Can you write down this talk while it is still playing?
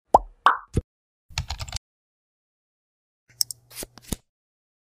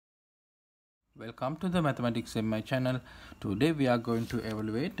Welcome to the mathematics in my channel. Today we are going to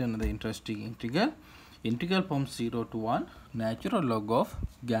evaluate another interesting integral from 0 to 1 natural log of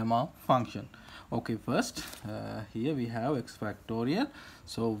gamma function. Okay, first here we have x factorial,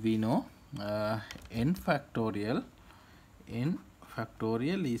 so we know n factorial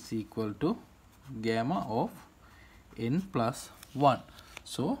is equal to gamma of n plus 1.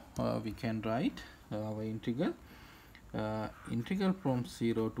 So we can write our integral from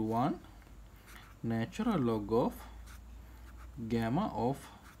 0 to 1 natural log of gamma of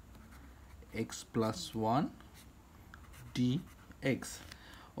x plus 1 dx.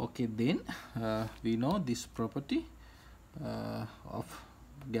 Okay, then we know this property of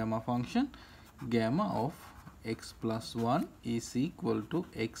gamma function. Gamma of x plus 1 is equal to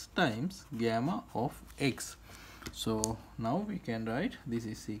x times gamma of x. So now we can write this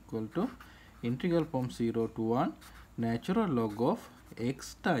is equal to integral from 0 to 1 natural log of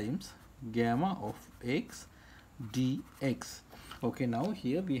x times gamma of x dx. Okay, now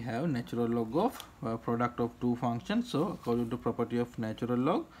here we have natural log of product of two functions. So according to property of natural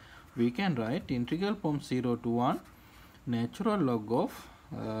log, we can write integral from 0 to 1 natural log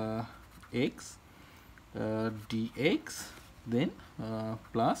of x dx, then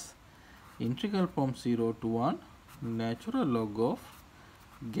plus integral from 0 to 1 natural log of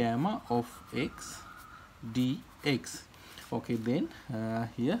gamma of x dx. Okay, then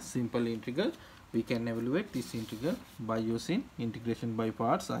here simple integral, we can evaluate this integral by using integration by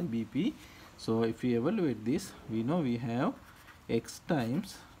parts IBP. So if we evaluate this, we know we have x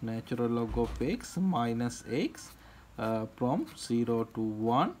times natural log of x minus x from 0 to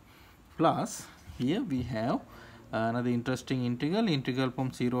 1, plus here we have another interesting integral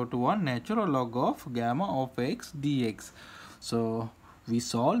from 0 to 1 natural log of gamma of x dx. So we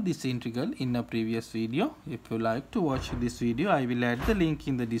solved this integral in a previous video. If you like to watch this video, I will add the link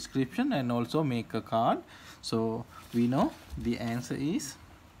in the description and also make a card. So we know the answer is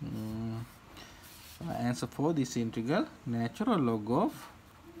answer for this integral natural log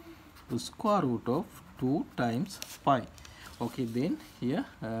of square root of 2 times pi. Okay, then here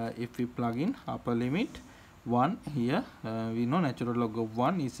if we plug in upper limit 1, here we know natural log of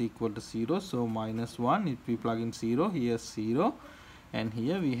 1 is equal to 0, so minus 1. If we plug in 0, here 0, and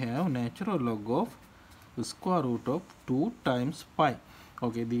here we have natural log of square root of 2 times pi.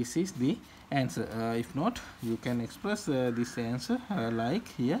 Okay, this is the answer. If not, you can express this answer like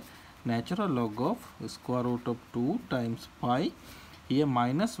here natural log of square root of 2 times pi. Here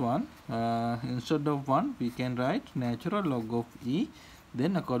minus 1, instead of 1 we can write natural log of e.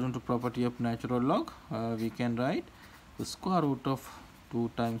 Then according to property of natural log, we can write the square root of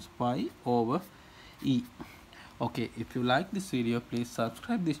 2 times pi over e. Okay, if you like this video, please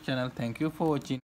subscribe this channel. Thank you for watching.